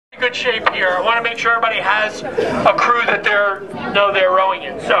Good shape here. I want to make sure everybody has a crew that they're rowing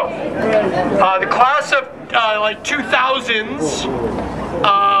in. So, the class of like 2000s,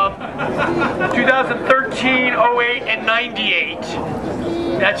 2013, 08, and 98.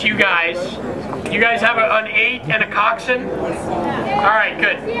 That's you guys. You guys have an 8 and a coxswain? All right,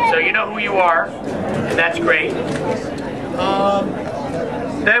 good. So you know who you are, and that's great.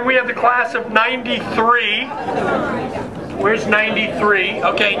 Then we have the class of 93. Where's 93?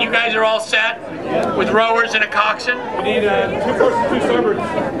 Okay, you guys are all set with rowers and a coxswain? We need 2 ports and 2 starboards.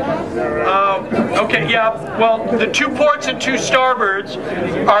 Okay, yeah, well, the 2 ports and 2 starboards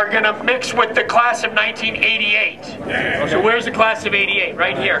are going to mix with the class of 1988. So where's the class of 88?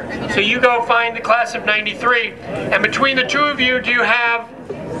 Right here. So you go find the class of 93, and between the 2 of you, do you have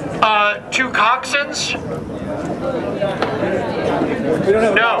 2 coxswains?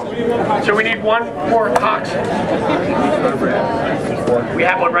 No. So we need 1 more coxswain. We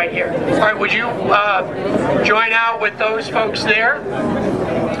have one right here. All right, would you join out with those folks there?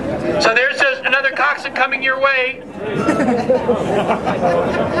 So there's another coxswain coming your way.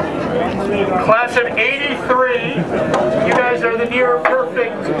 Class of 83. You guys are the near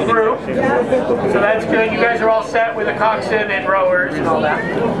perfect group. So that's good. You guys are all set with a coxswain and rowers and all that.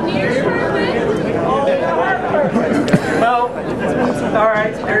 Well, all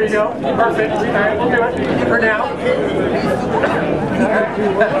right, there you go. Perfect. All right, we'll do it for now.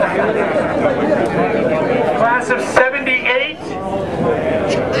 Class of 78.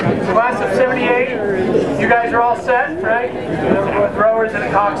 Class of 78. You guys are all set, right? With rowers and a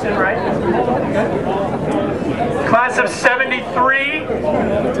coxswain, right? Class of 73.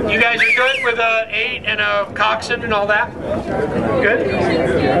 You guys are good with an 8 and a coxswain and all that? Good?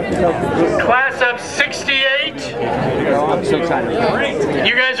 Class of 68. I'm so excited.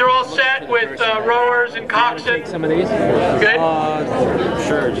 You guys are all set with rowers and coxswain? Some of these? Good?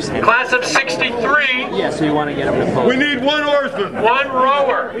 Sure, just hand Class of 63. Yeah, so you want to get them to post. We need 1 oarsman. 1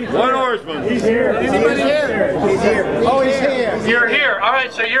 rower. 1 oarsman. He's here. Anybody here? He's here. Oh, he's here. You're here. All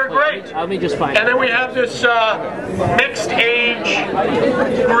right, so you're great. Let me just find And then we have this mixed age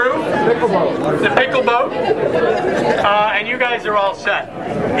group, the pickle boat, and you guys are all set.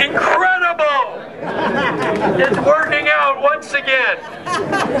 Incredible! It's working out once again.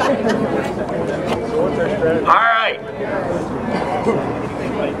 All right.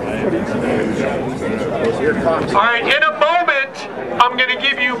 All right, in a moment, I'm going to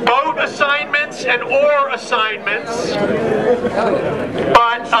give you boat assignments and oar assignments,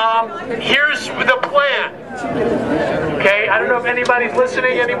 but here's the plan. Okay, I don't know if anybody's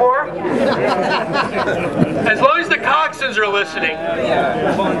listening anymore. As long as the coxswains are listening.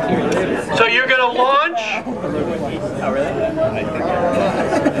 So you're going to launch.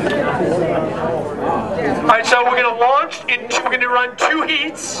 All right, so we're going to launch we're going to run 2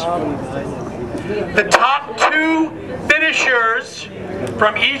 heats. The top 2 finishers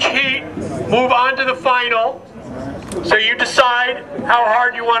from each heat move on to the final. So you decide how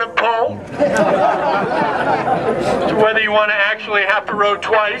hard you want to pull, whether you want to actually have to row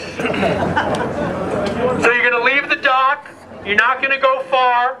twice. So you're going to leave the dock. You're not going to go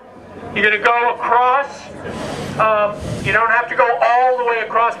far. You're going to go across. You don't have to go all the way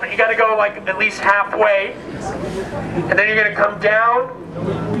across, but you got to go like at least halfway. And then you're going to come down.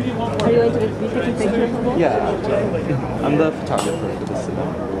 Are you going to be taking pictures? Yeah, I'm the photographer for this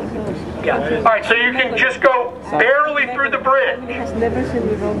event. Yeah. All right, so you can just go barely through the bridge, and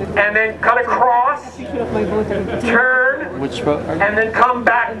then cut across, turn, Which boat are you? and then come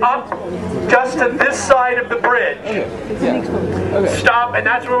back up just to this side of the bridge. Okay. Stop, and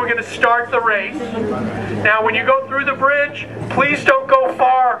that's where we're going to start the race. Now, when you go through the bridge, please don't go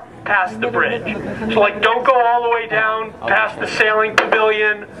far past the bridge. So, like, don't go all the way down past the sailing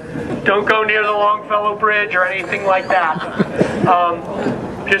pavilion. Don't go near the Longfellow Bridge or anything like that.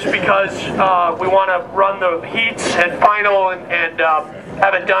 Just because we want to run the heats and final and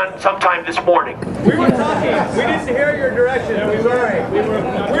have it done sometime this morning. We were talking. We didn't hear your direction. I'm sorry. We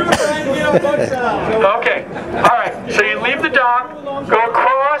were trying to get on both sides. Okay. All right. So you leave the dock, go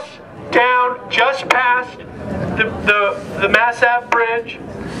across, down, just past the Mass Ave Bridge,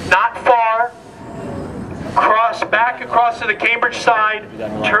 not far. Cross back across to the Cambridge side,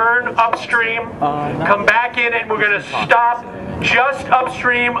 turn upstream, come back in, and we're going to stop just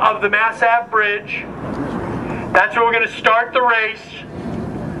upstream of the Mass Ave Bridge. That's where we're going to start the race.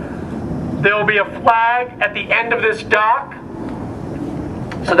 There will be a flag at the end of this dock.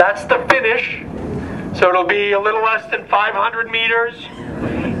 So that's the finish. So it'll be a little less than 500 meters.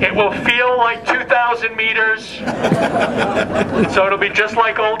 It will feel like 2,000 meters. So it'll be just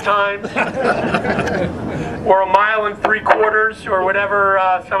like old times. or 1.75 miles or whatever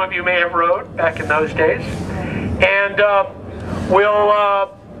some of you may have rode back in those days. And we'll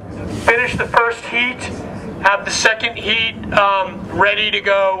finish the first heat, have the second heat ready to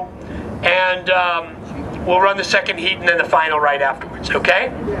go, and we'll run the second heat and then the final right afterwards,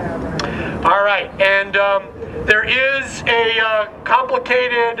 okay? All right, and there is a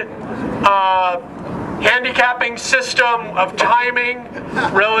complicated handicapping system of timing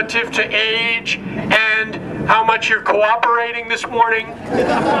relative to age and how much you're cooperating this morning.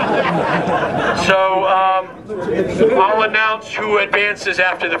 So I'll announce who advances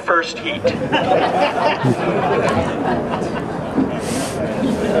after the first heat.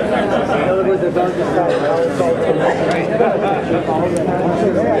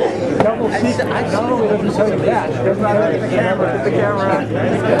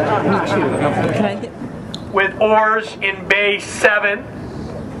 With oars in Bay 7,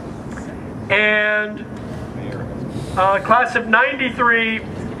 and class of 93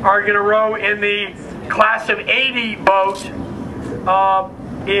 are going to row in the class of 80 boat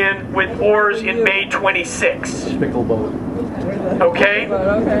with oars in Bay 26. Pickle boat. Okay?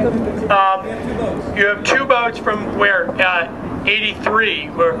 You have two boats from where? 83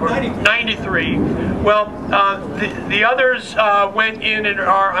 or 93. Well, the others went in and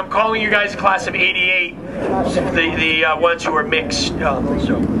are, I'm calling you guys class of 88, the ones who are mixed. All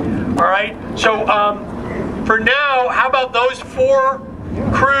right? So for now, how about those 4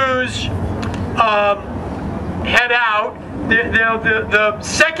 crews head out? The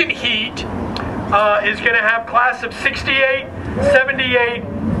second heat is going to have class of 68, 78,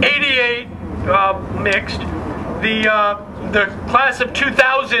 88 mixed. The class of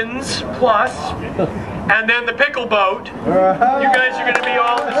 2000s plus, and then the pickle boat. You guys are going to be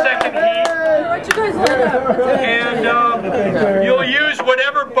all in the second heat. And you'll use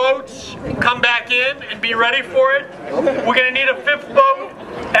whatever boats come back in and be ready for it. We're going to need a 5th boat,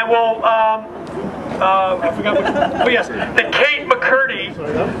 and we'll I forgot what, oh yes, the Kate McCurdy.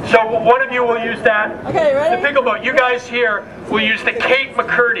 So one of you will use that. Okay, ready? The pickle boat. You guys here will use the Kate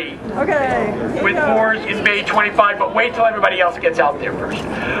McCurdy. Okay. With oars in Bay 25, but wait till everybody else gets out there first.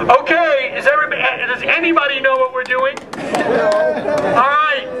 Okay, does anybody know what we're doing? All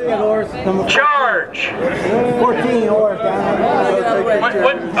right. Charge. 14 oars down.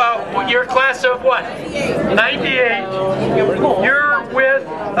 What your class of what? 98. You're with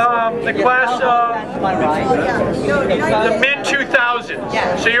the class of the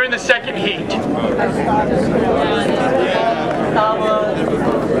mid-2000s. So you're in the second heat.